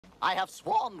I have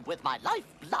sworn with my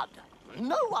lifeblood,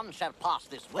 no one shall pass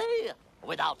this way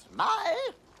without my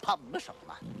permission.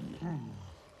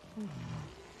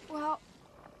 Well,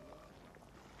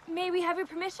 may we have your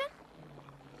permission?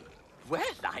 Well,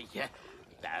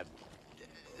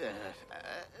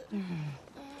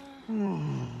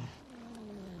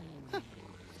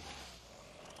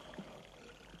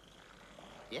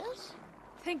 Yes?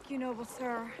 Thank you, noble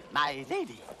sir. My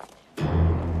lady.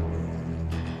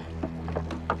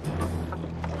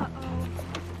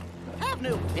 Have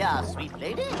no fear, sweet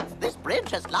lady. This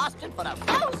bridge has lasted for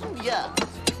 1,000 years.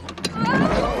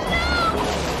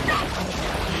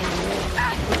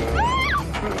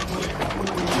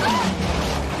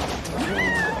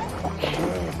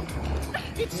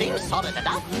 It seems solid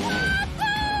enough.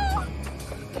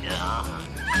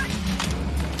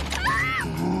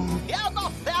 Fear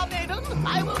not, fair maiden.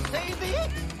 I will save thee.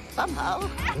 Somehow.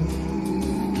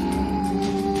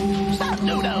 Sir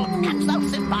Ludo, canst thou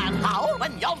sit by and howl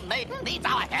when yon maiden needs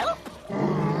our help?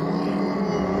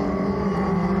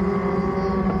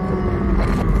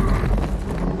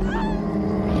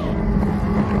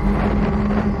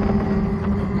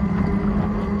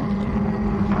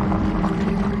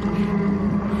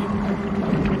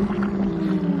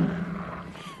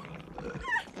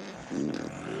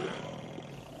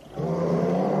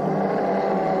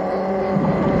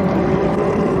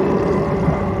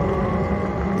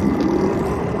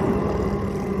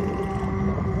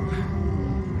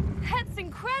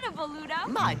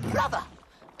 My brother,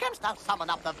 canst thou summon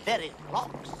up the very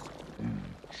rocks?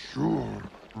 Sure,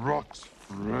 rocks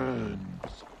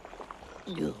friends.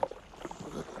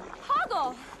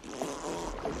 Hoggle!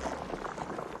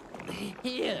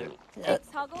 Here. Thanks,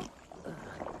 Hoggle.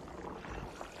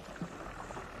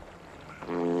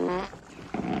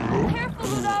 Careful,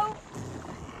 Ludo!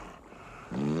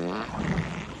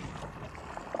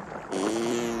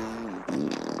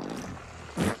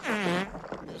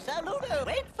 Sir Ludo,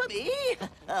 wait for me.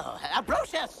 Oh,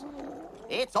 Ambrosius.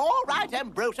 It's all right,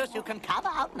 Ambrosius. You can come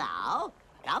out now.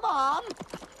 Come on.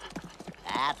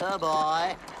 Atta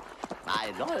boy.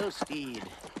 My loyal steed.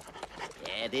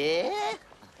 Steady.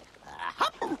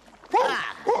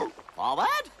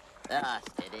 Forward.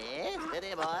 Steady,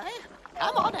 steady, boy.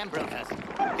 Come on, Ambrosius.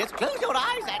 Just close your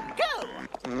eyes and go.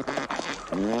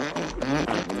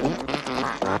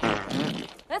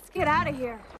 Let's get out of here.